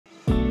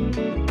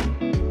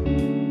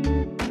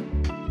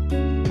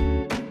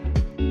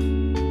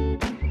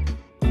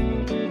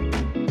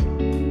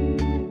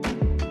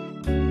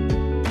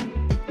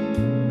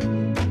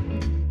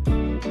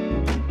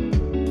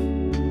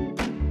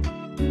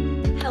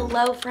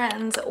Hello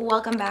friends,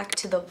 welcome back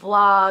to the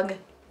vlog.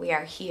 We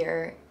are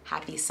here.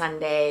 Happy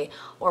Sunday,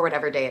 or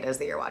whatever day it is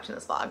that you're watching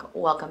this vlog.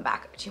 Welcome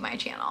back to my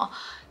channel.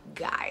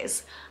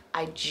 Guys,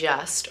 I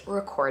just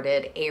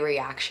recorded a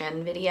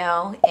reaction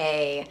video,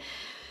 a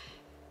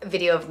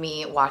video of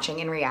me watching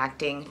and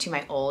reacting to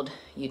my old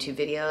YouTube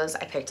videos.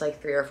 I picked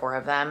like 3 or 4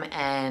 of them,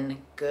 and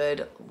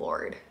good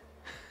Lord,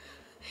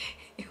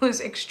 it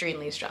was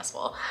extremely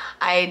stressful.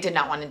 I did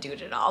not want to do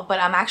it at all, but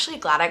I'm actually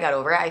glad I got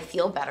over it. I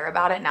feel better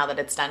about it now that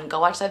it's done.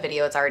 Go watch that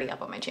video. It's already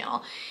up on my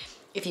channel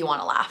if you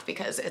want to laugh,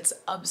 because it's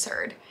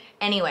absurd.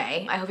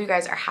 Anyway, I hope you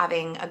guys are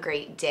having a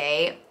great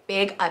day.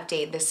 Big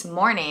update this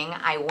morning.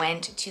 I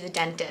went to the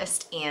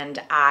dentist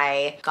and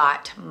I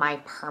got my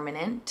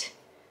permanent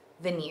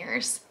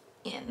veneers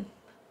in.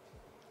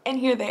 And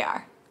here they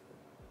are.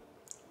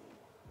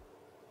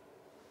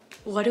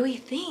 What do we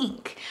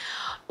think?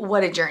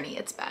 What a journey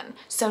it's been.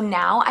 So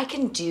now I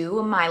can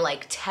do my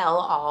like tell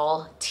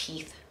all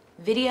teeth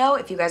video.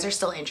 If you guys are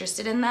still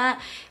interested in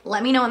that,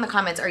 let me know in the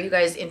comments. Are you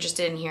guys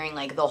interested in hearing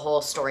like the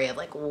whole story of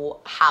like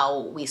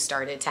how we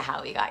started to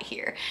how we got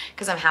here?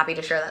 Because I'm happy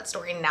to share that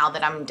story now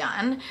that I'm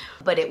done.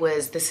 But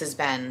this has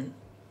been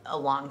a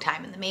long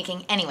time in the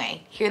making.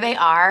 Anyway, here they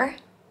are.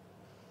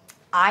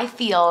 I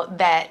feel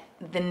that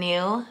the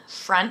new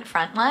front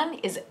one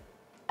is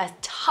a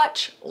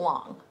touch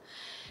long.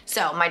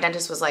 So my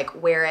dentist was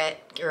like, wear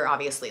it, or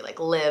obviously like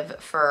live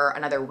for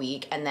another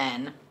week and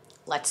then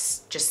let's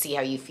just see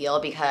how you feel,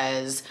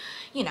 because,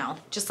 you know,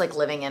 just like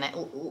living in it,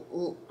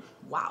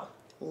 wow,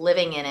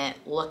 living in it,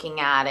 looking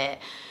at it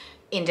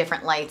in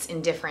different lights,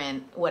 in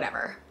different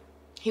whatever.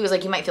 He was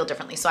like, you might feel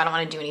differently, so I don't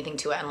want to do anything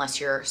to it unless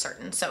you're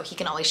certain. So he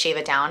can always shave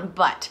it down,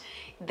 but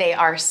they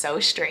are so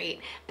straight.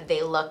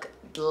 They look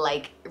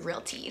like real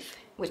teeth,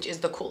 which is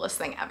the coolest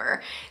thing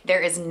ever.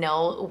 There is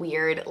no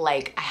weird,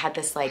 like, I had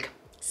this like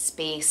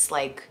space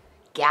like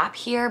gap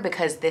here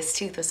because this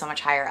tooth was so much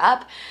higher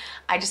up.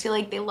 I just feel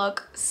like they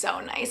look so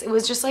nice. It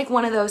was just like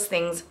one of those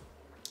things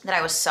that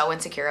I was so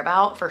insecure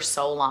about for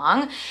so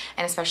long,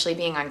 and especially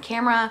being on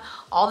camera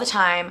all the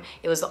time,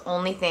 it was the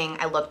only thing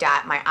I looked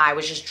at. My eye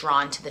was just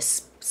drawn to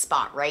this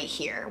spot right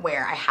here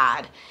where I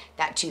had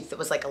that tooth that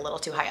was like a little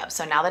too high up.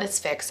 So now that it's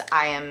fixed,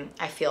 I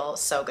feel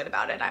so good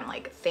about it. I'm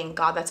like, thank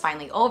God that's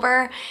finally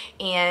over,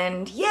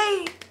 and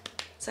yay.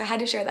 So I had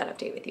to share that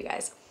update with you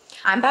guys.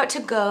 I'm about to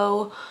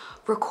go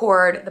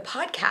record the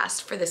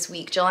podcast for this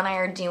week. Jill and I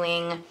are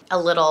doing a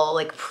little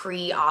like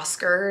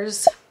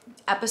pre-Oscars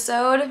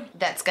episode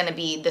that's gonna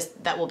be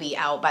that will be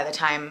out by the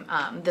time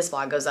this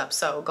vlog goes up,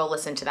 so go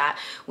listen to that.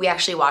 We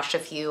actually watched a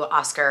few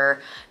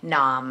Oscar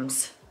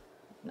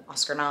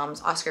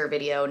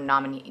video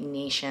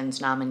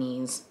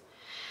nominees.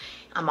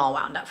 I'm all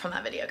wound up from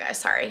that video, guys,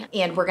 sorry.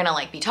 And we're gonna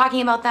like be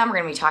talking about them. We're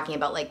gonna be talking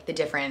about like the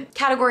different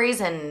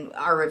categories and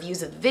our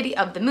reviews of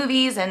the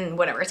movies and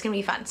whatever. It's gonna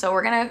be fun. So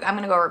I'm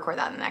gonna go record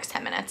that in the next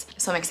 10 minutes.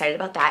 So I'm excited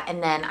about that.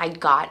 And then I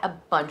got a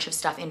bunch of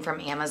stuff in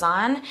from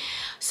Amazon.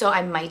 So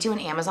I might do an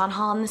Amazon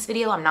haul in this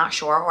video, I'm not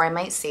sure, or I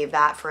might save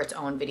that for its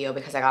own video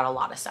because I got a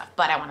lot of stuff.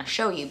 But I wanna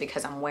show you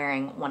because I'm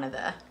wearing one of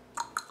the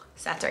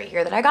sets right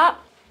here that I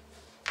got.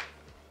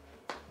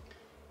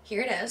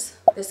 Here it is.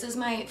 This is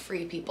my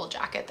Free People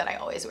jacket that I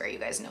always wear. You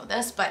guys know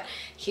this, but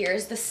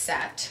here's the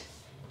set.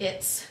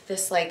 It's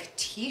this like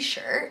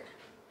t-shirt.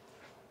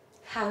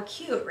 How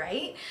cute,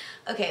 right?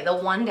 Okay, the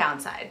one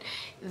downside,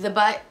 the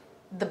butt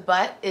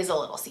is a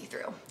little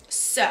see-through.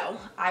 So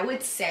I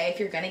would say if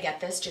you're gonna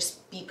get this,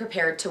 just be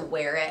prepared to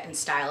wear it and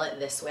style it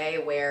this way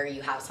where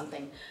you have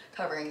something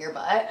covering your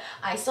butt.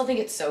 I still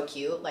think it's so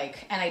cute,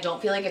 like, and I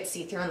don't feel like it's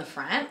see-through in the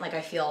front. Like I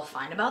feel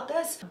fine about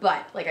this,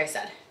 but like I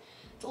said,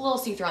 it's a little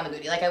see-through on the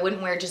booty. Like I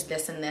wouldn't wear just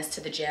this and this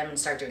to the gym and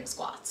start doing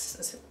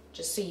squats,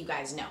 just so you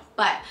guys know.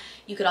 But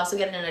you could also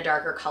get it in a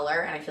darker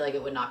color and I feel like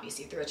it would not be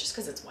see-through. It's just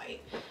because it's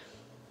white.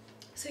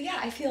 So yeah,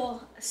 I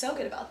feel so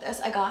good about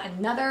this. I got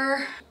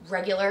another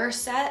regular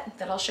set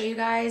that I'll show you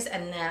guys,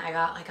 and then I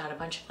got a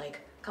bunch of like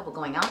a couple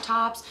going out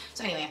tops.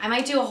 So anyway, I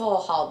might do a whole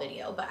haul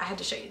video, but I had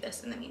to show you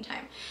this in the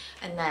meantime.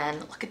 And then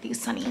look at these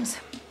sunnies.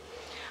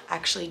 I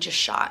actually just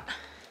shot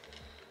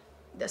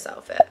this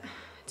outfit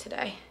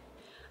today.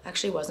 I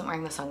actually wasn't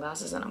wearing the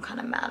sunglasses and I'm kind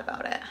of mad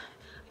about it.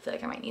 I feel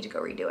like I might need to go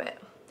redo it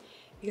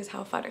because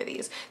how fun are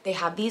these? They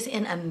have these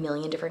in a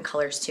million different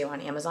colors too on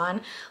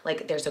Amazon.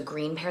 Like there's a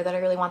green pair that I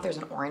really want. There's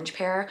an orange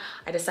pair.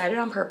 I decided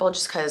on purple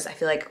just because I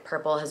feel like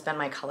purple has been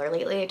my color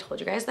lately. I told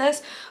you guys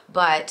this,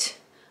 but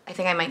I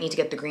think I might need to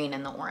get the green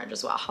and the orange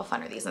as well. How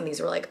fun are these? And these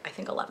were like, I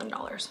think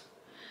 $11.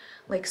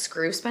 Like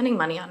screw spending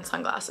money on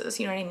sunglasses,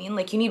 you know what I mean?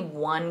 Like you need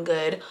one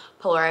good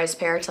polarized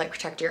pair to like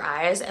protect your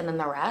eyes, and then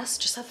the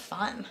rest, just have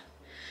fun.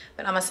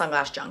 But I'm a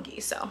sunglass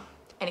junkie, so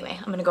anyway,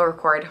 I'm gonna go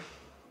record,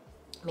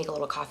 make a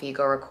little coffee,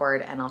 go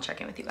record, and I'll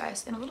check in with you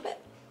guys in a little bit.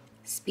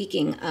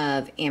 Speaking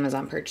of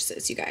Amazon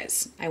purchases, you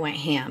guys, I went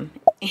ham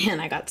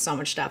and I got so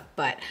much stuff,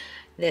 but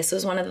this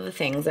was one of the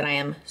things that I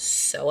am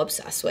so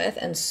obsessed with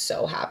and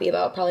so happy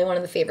about. Probably one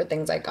of the favorite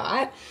things I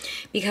got,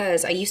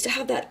 because I used to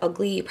have that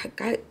ugly,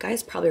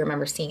 guys probably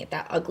remember seeing it,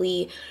 that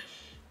ugly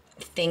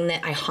thing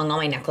that I hung all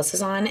my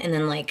necklaces on, and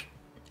then like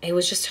it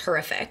was just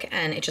horrific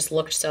and it just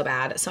looked so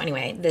bad. So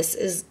anyway, this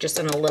is just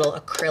in a little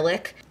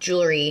acrylic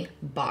jewelry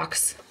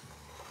box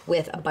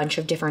with a bunch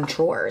of different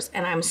drawers.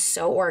 And I'm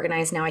so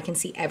organized now. I can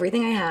see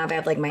everything I have. I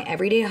have like my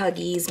everyday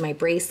Huggies, my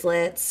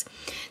bracelets.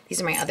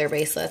 These are my other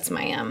bracelets,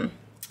 my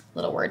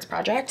Little Words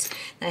project.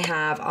 And I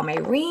have all my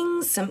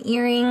rings, some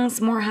earrings,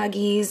 more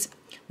Huggies,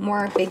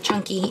 more big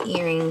chunky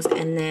earrings,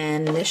 and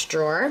then this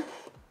drawer,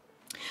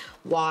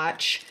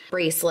 watch,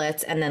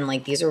 bracelets, and then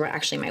like these are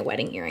actually my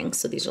wedding earrings.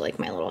 So these are like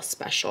my little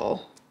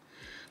special,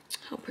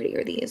 how pretty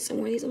are these? I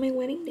wore these on my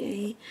wedding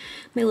day.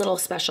 My little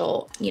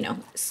special, you know,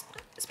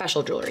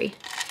 special jewelry.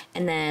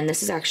 And then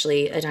this is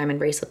actually a diamond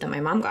bracelet that my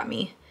mom got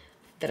me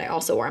that I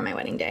also wore on my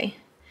wedding day.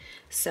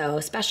 So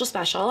special,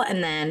 special.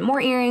 And then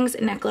more earrings,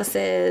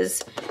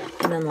 necklaces,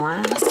 and then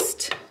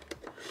last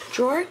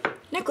drawer,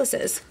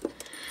 necklaces.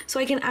 So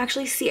I can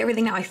actually see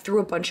everything now. I threw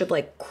a bunch of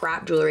like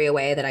crap jewelry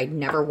away that I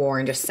never wore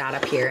and just sat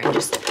up here and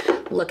just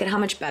look at how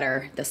much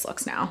better this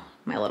looks now.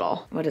 My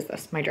little, what is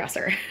this? My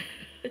dresser.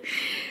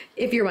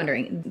 If you're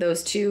wondering,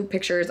 those two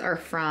pictures are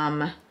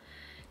from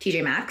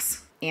TJ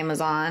Maxx,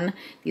 Amazon.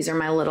 These are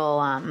my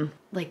little,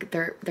 like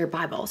they're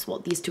Bibles. Well,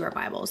 these two are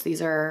Bibles.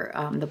 These are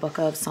the book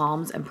of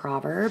Psalms and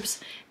Proverbs.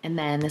 And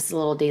then this is a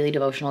little daily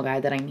devotional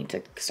guide that I need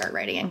to start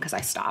writing in because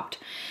I stopped.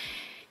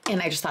 And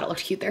I just thought it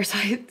looked cute there, so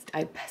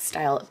I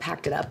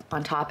packed it up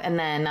on top. And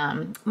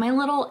then my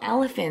little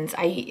elephants.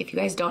 If you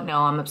guys don't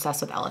know, I'm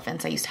obsessed with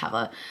elephants. I used to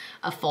have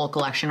a full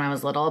collection when I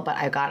was little, but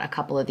I got a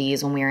couple of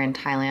these when we were in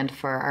Thailand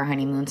for our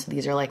honeymoon. So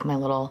these are like my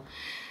little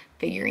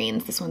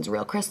figurines. This one's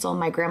real crystal.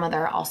 My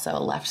grandmother also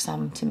left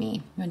some to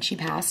me when she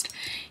passed.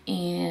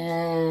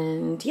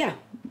 And yeah,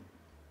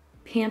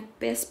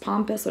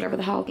 Pompous, whatever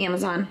the hell,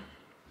 Amazon.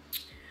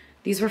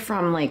 These were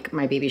from like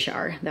my baby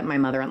shower that my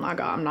mother-in-law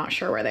got. I'm not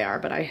sure where they are,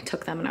 but I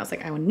took them and I was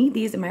like, I would need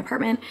these in my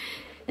apartment.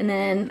 And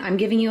then I'm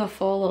giving you a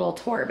full little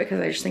tour because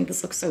I just think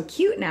this looks so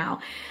cute now.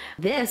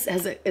 This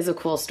is a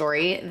cool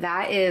story.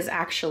 That is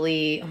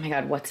actually, oh my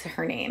God, what's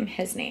her name?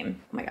 His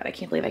name. Oh my God, I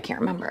can't believe I can't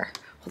remember.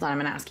 Hold on, I'm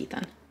gonna ask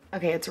Ethan.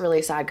 Okay, it's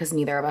really sad because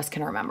neither of us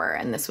can remember,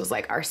 and this was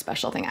like our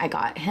special thing. I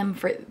got him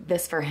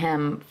for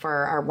him for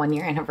our 1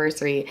 year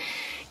anniversary.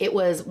 It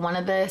was one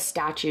of the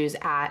statues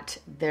at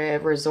the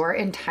resort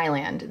in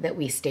Thailand that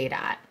we stayed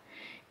at.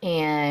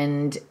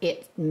 And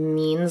it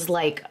means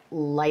like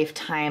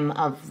lifetime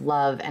of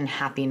love and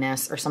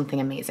happiness or something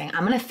amazing.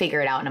 I'm gonna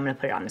figure it out and I'm gonna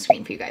put it on the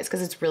screen for you guys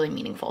because it's really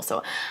meaningful.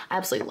 So I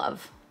absolutely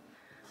love.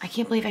 I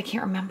can't believe I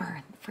can't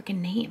remember the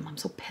freaking name. I'm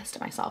so pissed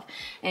at myself.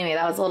 Anyway,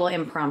 that was a little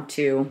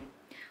impromptu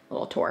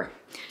little tour.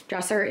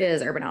 Dresser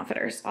is Urban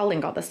Outfitters. I'll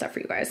link all this stuff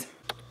for you guys.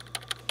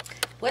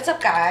 What's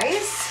up,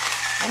 guys?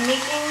 I'm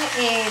making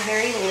a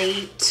very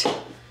late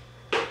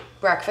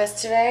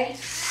breakfast today.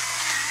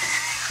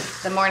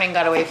 The morning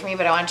got away from me,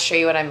 but I want to show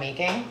you what I'm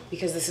making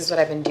because this is what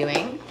I've been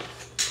doing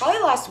probably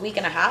the last week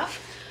and a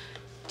half.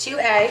 2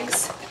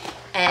 eggs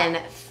and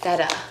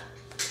feta.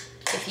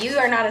 If you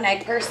are not an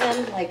egg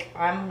person, like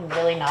I'm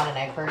really not an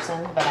egg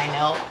person, but I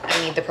know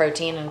I need the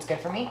protein and it's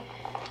good for me.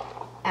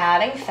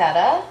 Adding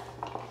feta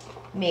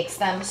makes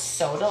them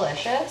so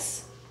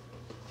delicious.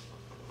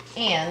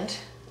 And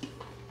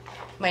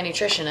my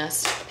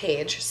nutritionist,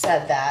 Paige,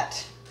 said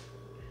that,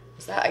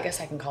 I guess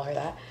I can call her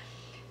that.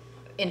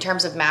 In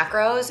terms of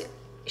macros,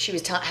 she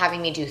was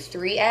having me do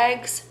 3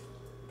 eggs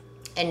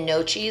and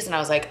no cheese. And I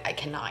was like, I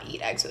cannot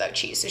eat eggs without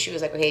cheese. So she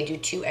was like, okay, do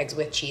 2 eggs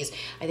with cheese.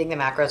 I think the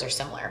macros are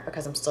similar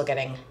because I'm still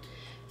getting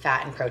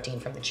fat and protein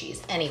from the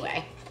cheese.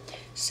 Anyway,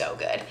 so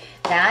good.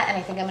 That, and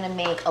I think I'm gonna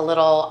make a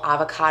little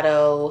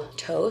avocado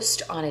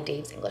toast on a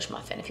Dave's English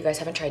muffin. If you guys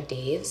haven't tried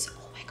Dave's,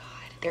 oh my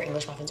God, their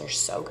English muffins are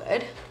so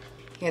good.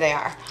 Here they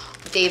are.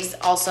 Dave's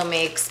also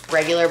makes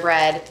regular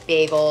bread,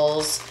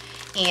 bagels,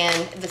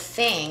 and the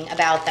thing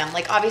about them,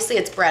 like obviously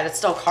it's bread, it's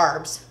still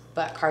carbs,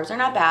 but carbs are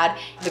not bad.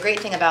 The great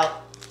thing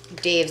about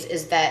Dave's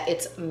is that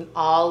it's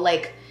all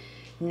like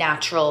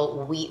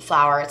natural wheat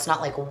flour. It's not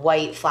like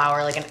white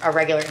flour, like a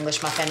regular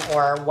English muffin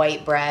or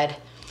white bread.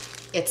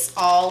 It's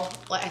all,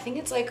 I think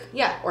it's like,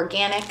 yeah,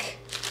 organic,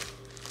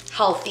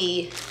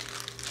 healthy,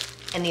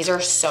 and these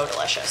are so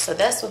delicious. So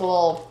this with a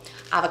little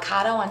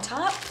avocado on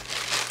top,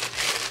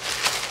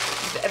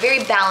 a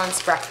very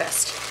balanced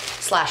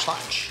breakfast /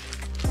 lunch.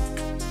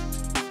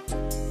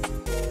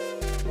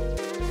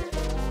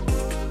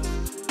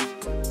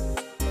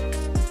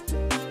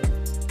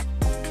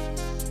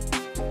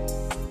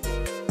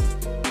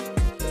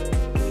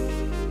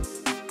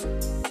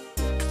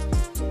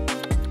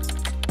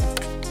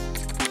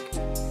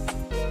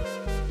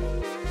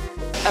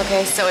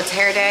 Okay, so it's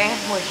hair day.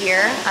 We're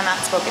here. I'm at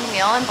Spoken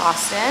Wheel in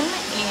Boston,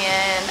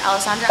 and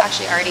Alessandra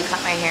actually already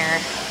cut my hair.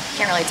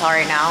 Can't really tell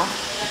right now,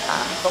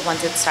 but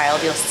once it's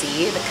styled, you'll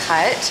see the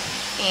cut.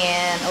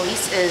 And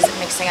Elise is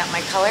mixing up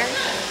my color.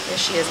 There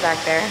she is back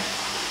there.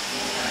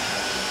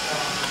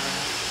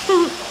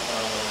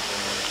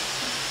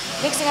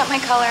 Mixing up my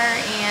color,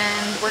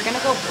 and we're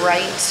gonna go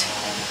bright,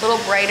 a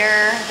little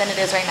brighter than it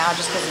is right now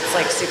just because it's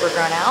like super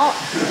grown out.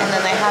 And then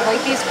they have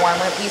like these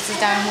warmer pieces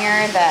down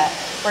here that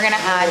we're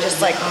gonna add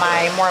just like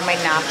more of my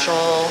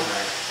natural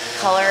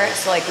color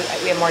so like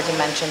we have more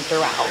dimension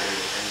throughout.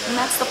 And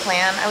that's the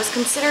plan. I was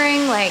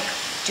considering like,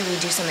 do we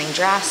do something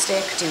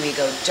drastic? Do we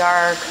go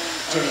dark?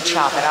 Do we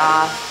chop it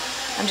off?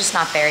 I'm just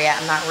not there yet.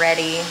 I'm not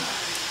ready.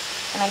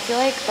 And I feel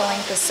like the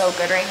length is so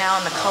good right now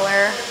and the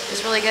color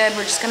is really good.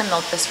 We're just gonna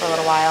milk this for a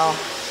little while.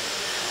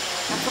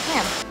 That's the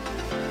plan.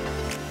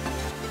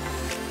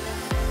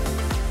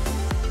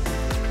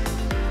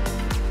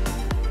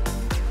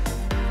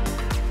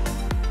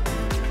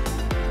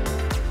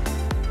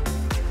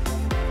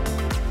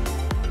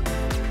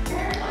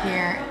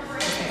 Here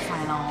is the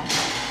final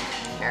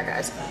hair,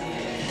 guys.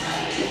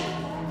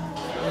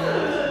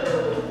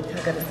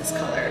 How good is this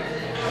color?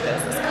 How good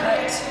is this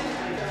cut?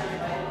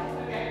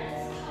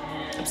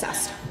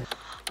 Obsessed.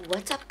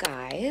 What's up,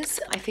 guys?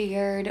 I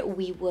figured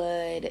we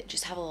would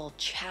just have a little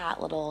chat,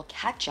 little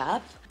catch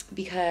up,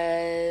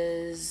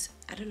 because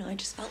I don't know, I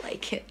just felt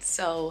like it.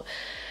 So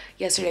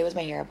yesterday was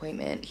my hair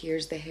appointment.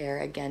 Here's the hair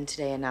again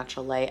today in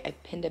natural light. I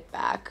pinned it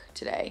back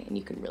today and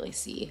you can really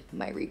see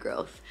my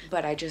regrowth,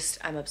 but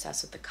I'm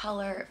obsessed with the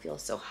color. It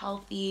feels so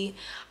healthy.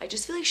 I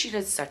just feel like she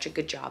did such a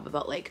good job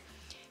about like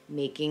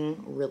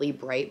making really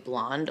bright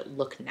blonde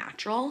look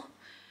natural.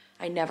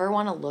 I never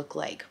want to look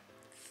like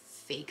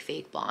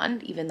fake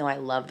blonde, even though I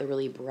love the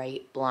really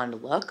bright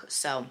blonde look.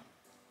 So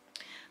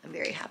I'm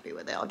very happy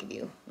with it. I'll give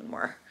you one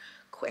more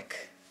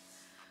quick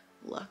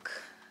look.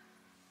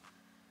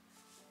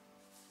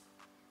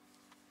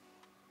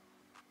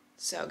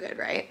 So good,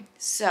 right?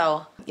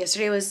 So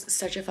yesterday was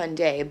such a fun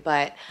day,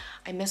 but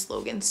I miss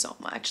Logan so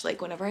much.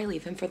 Like whenever I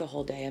leave him for the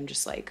whole day, I'm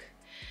just like,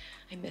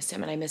 I miss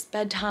him and I miss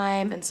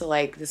bedtime. And so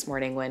like this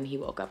morning when he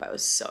woke up, I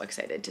was so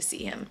excited to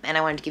see him. And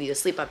I wanted to give you a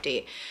sleep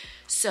update.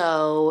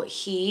 So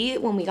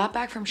when we got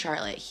back from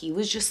Charlotte, he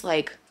was just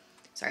like,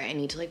 sorry, I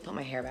need to like put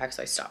my hair back,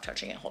 so I stopped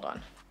touching it. Hold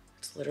on.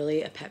 It's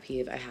literally a pet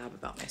peeve I have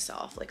about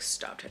myself. Like,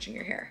 stop touching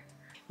your hair.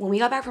 When we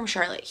got back from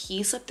Charlotte,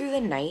 he slept through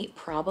the night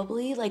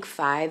probably like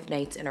 5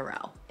 nights in a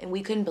row, and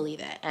we couldn't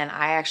believe it. And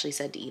I actually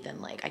said to Ethan,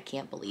 like, I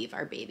can't believe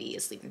our baby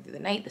is sleeping through the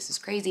night. This is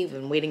crazy. We've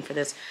been waiting for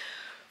this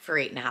for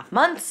 8.5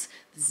 months.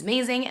 This is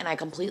amazing. And I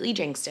completely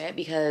jinxed it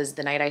because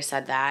the night I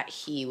said that,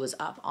 he was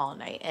up all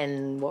night.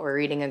 And what we're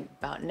reading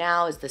about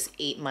now is this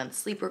 8-month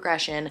sleep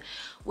regression,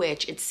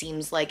 which it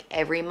seems like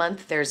every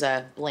month there's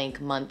a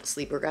blank month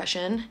sleep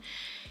regression.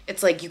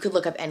 It's like you could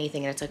look up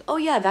anything and it's like, oh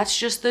yeah, that's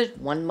just the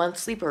 1 month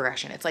sleep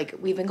regression. It's like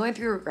we've been going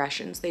through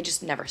regressions. They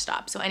just never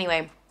stop. So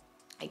anyway,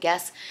 I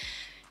guess,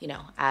 you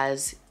know,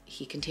 as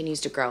he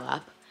continues to grow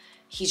up,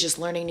 he's just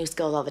learning new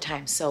skills all the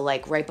time. So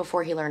like right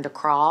before he learned to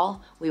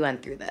crawl, we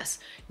went through this.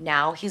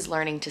 Now he's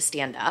learning to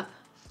stand up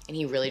and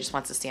he really just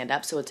wants to stand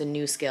up. So it's a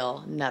new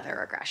skill, another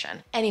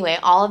regression. Anyway,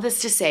 all of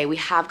this to say, we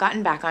have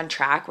gotten back on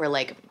track. We're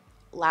like,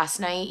 last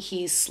night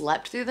he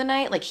slept through the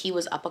night. Like he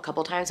was up a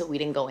couple times, but we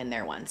didn't go in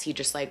there once. He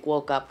just like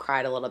woke up,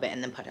 cried a little bit,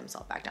 and then put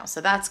himself back down.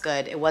 So that's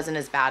good. It wasn't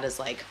as bad as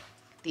like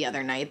the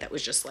other night that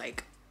was just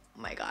like,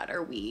 oh my God,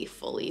 are we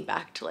fully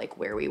back to like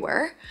where we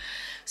were?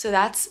 So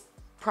that's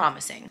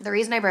promising. The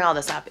reason I bring all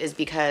this up is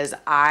because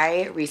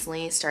I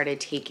recently started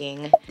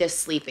taking this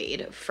sleep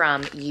aid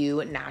from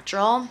You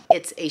Natural.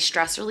 It's a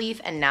stress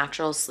relief and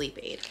natural sleep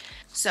aid.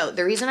 So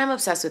the reason I'm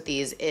obsessed with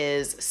these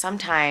is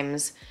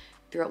sometimes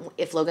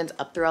if Logan's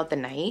up throughout the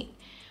night,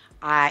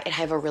 I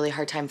have a really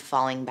hard time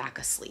falling back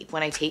asleep.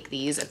 When I take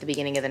these at the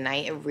beginning of the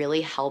night, it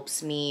really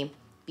helps me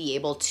be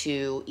able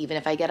to, even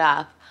if I get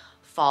up,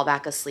 fall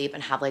back asleep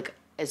and have like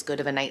as good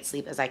of a night's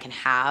sleep as I can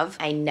have.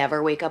 I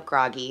never wake up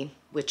groggy,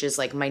 which is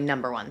like my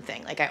 #1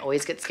 thing. Like I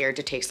always get scared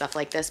to take stuff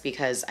like this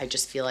because I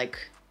just feel like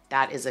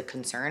that is a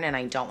concern and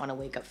I don't want to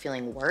wake up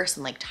feeling worse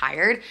and like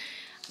tired.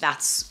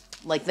 That's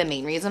like the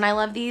main reason I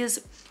love these.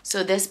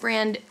 So this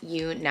brand,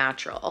 You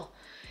Natural,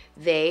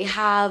 they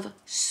have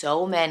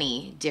so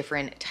many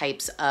different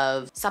types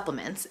of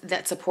supplements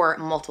that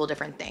support multiple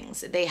different things.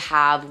 They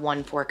have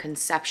one for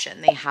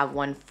conception. They have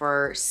one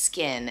for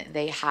skin.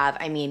 They have,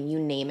 I mean, you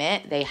name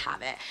it, they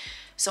have it.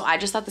 So I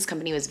just thought this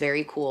company was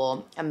very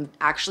cool. I'm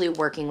actually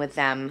working with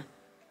them.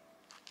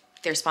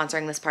 They're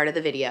sponsoring this part of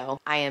the video.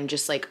 I am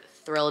just like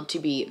thrilled to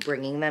be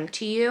bringing them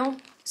to you.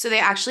 So they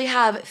actually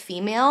have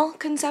female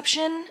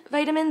conception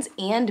vitamins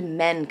and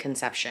men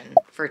conception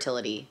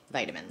fertility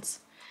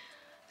vitamins.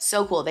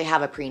 So cool. They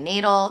have a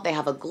prenatal, they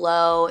have a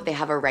glow, they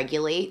have a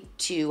regulate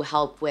to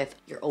help with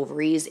your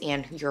ovaries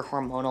and your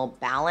hormonal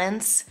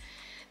balance.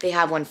 They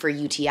have one for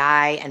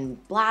UTI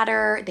and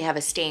bladder. They have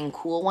a staying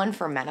cool one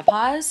for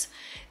menopause.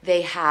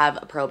 They have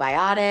a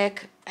probiotic.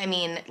 I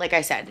mean, like I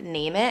said,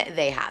 name it,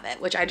 they have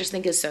it, which I just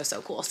think is so,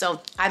 so cool.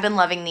 So I've been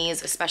loving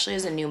these, especially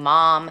as a new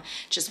mom.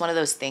 Just one of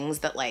those things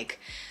that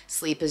like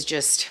sleep is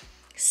just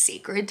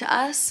sacred to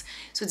us.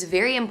 So it's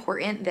very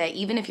important that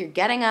even if you're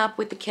getting up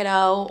with the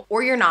kiddo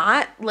or you're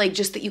not, like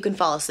just that you can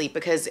fall asleep,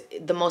 because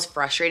the most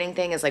frustrating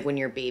thing is like when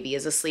your baby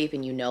is asleep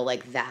and you know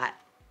like that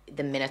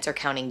the minutes are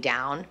counting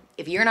down.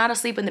 If you're not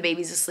asleep when the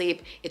baby's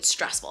asleep, it's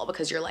stressful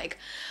because you're like,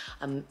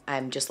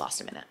 I'm just lost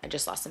a minute. I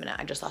just lost a minute.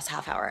 I just lost a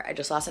half hour. I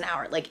just lost an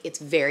hour. Like it's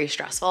very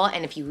stressful.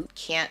 And if you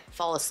can't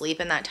fall asleep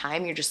in that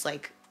time, you're just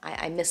like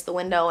I missed the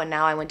window and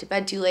now I went to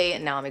bed too late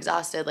and now I'm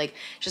exhausted. Like,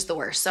 just the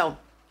worst. So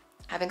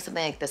having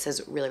something like this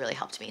has really, really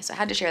helped me. So I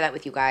had to share that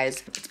with you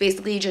guys. It's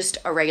basically just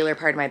a regular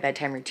part of my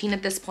bedtime routine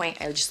at this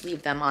point. I just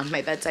leave them on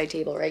my bedside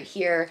table right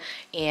here.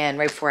 And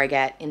right before I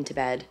get into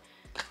bed,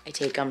 I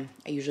take them.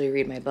 I usually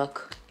read my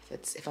book.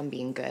 If I'm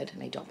being good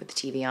and I don't put the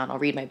TV on, I'll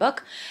read my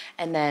book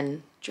and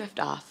then drift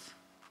off.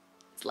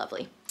 It's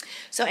lovely.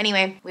 So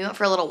anyway, we went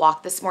for a little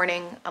walk this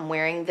morning. I'm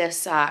wearing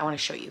this, I wanna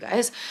show you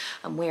guys.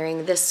 I'm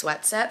wearing this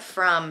sweat set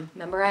from,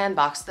 remember I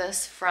unboxed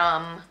this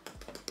from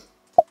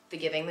the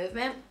Giving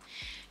Movement?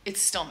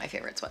 It's still my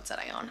favorite sweat set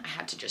I own. I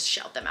had to just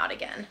shout them out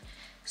again.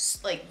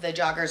 Like, the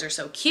joggers are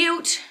so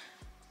cute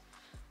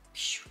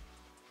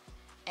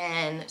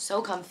and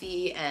so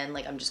comfy, and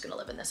like, I'm just gonna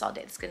live in this all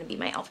day. It's gonna be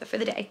my outfit for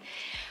the day.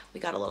 We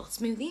got a little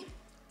smoothie,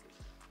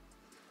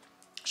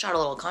 shot a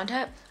little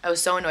content. I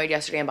was so annoyed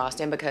yesterday in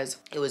Boston because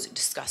it was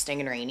disgusting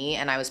and rainy,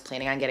 and I was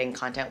planning on getting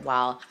content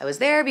while I was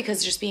there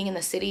because just being in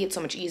the city, it's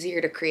so much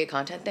easier to create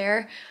content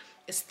there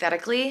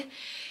aesthetically.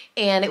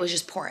 And it was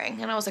just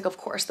pouring. And I was like, of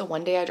course, the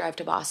one day I drive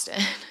to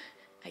Boston,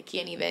 I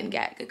can't even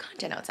get good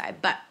content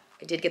outside. But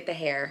I did get the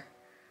hair,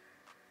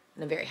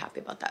 and I'm very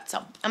happy about that. So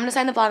I'm gonna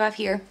sign the vlog off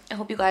here. I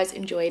hope you guys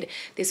enjoyed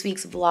this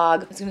week's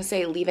vlog. I was gonna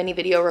say leave any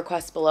video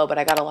requests below, but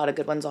I got a lot of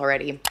good ones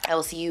already. I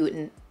will see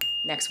you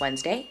next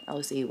Wednesday. I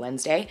will see you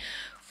Wednesday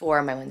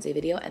for my Wednesday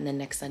video, and then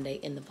next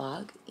Sunday in the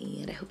vlog.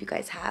 And I hope you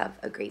guys have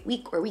a great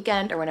week or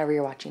weekend or whenever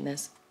you're watching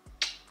this.